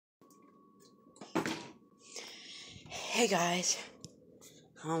Hey guys,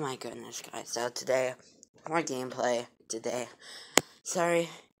 oh my goodness guys, so today, more gameplay today. Sorry,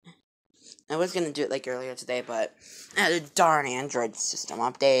 I was gonna do it like earlier today, but I had a darn Android system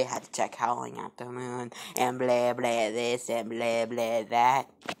update, had to check Howling at the Moon, and blah blah this, and blah blah that.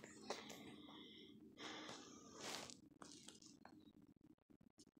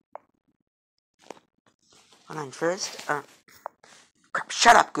 Hold on, first, crap,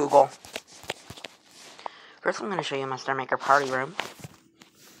 shut up Google. First I'm gonna show you my Starmaker party room.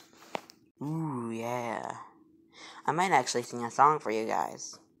 Ooh, yeah. I might actually sing a song for you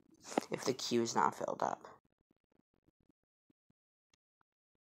guys, if the queue's not filled up.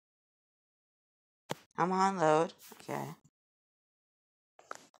 I'm on load, okay.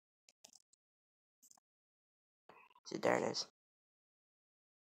 So there it is.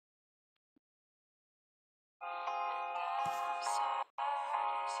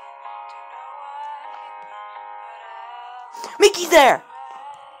 Mickey's there!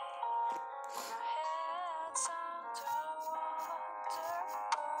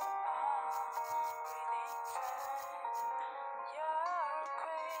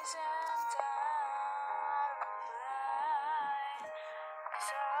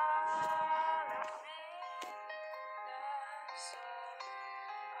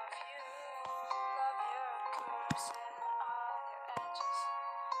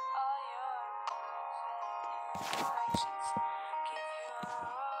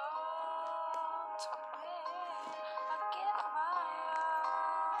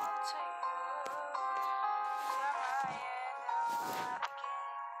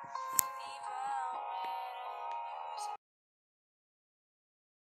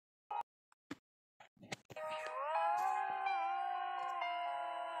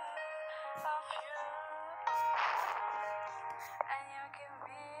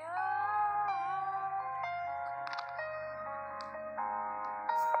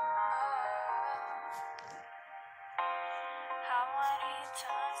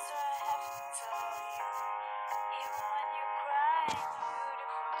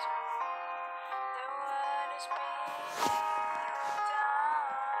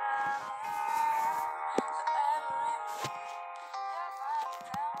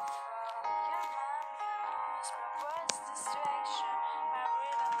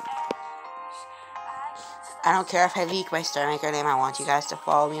 I don't care if I leak my Starmaker name, I want you guys to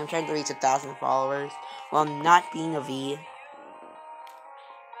follow me. I'm trying to reach 1,000 followers while not being a V.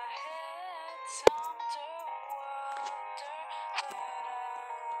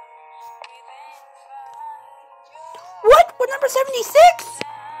 What? What number 76?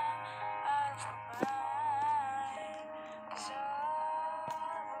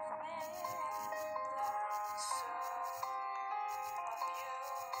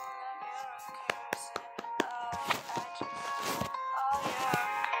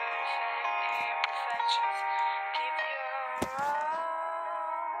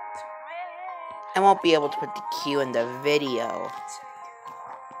 I won't be able to put the cue in the video.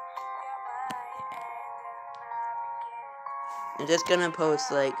 I'm just gonna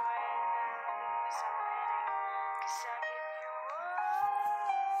post like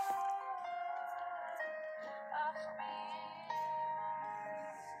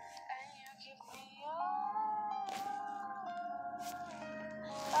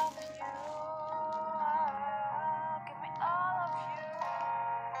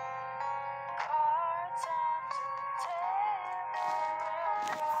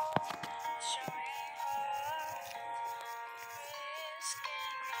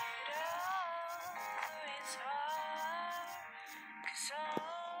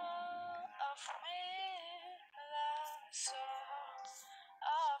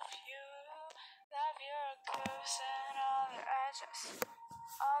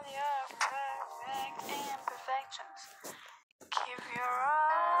all your perfect imperfections. Give your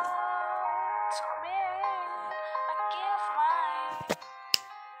all to me. I give mine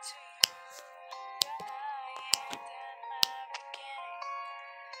to you. You're my end and my beginning.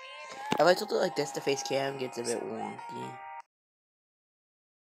 If I tilt it like this, the face cam gets a bit wonky.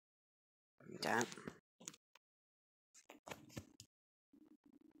 Okay.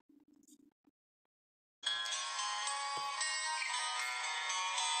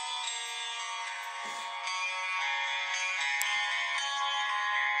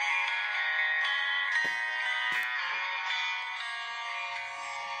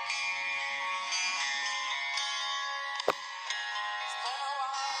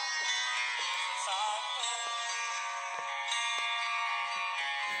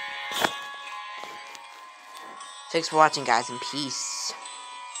 Thanks for watching, guys, and peace.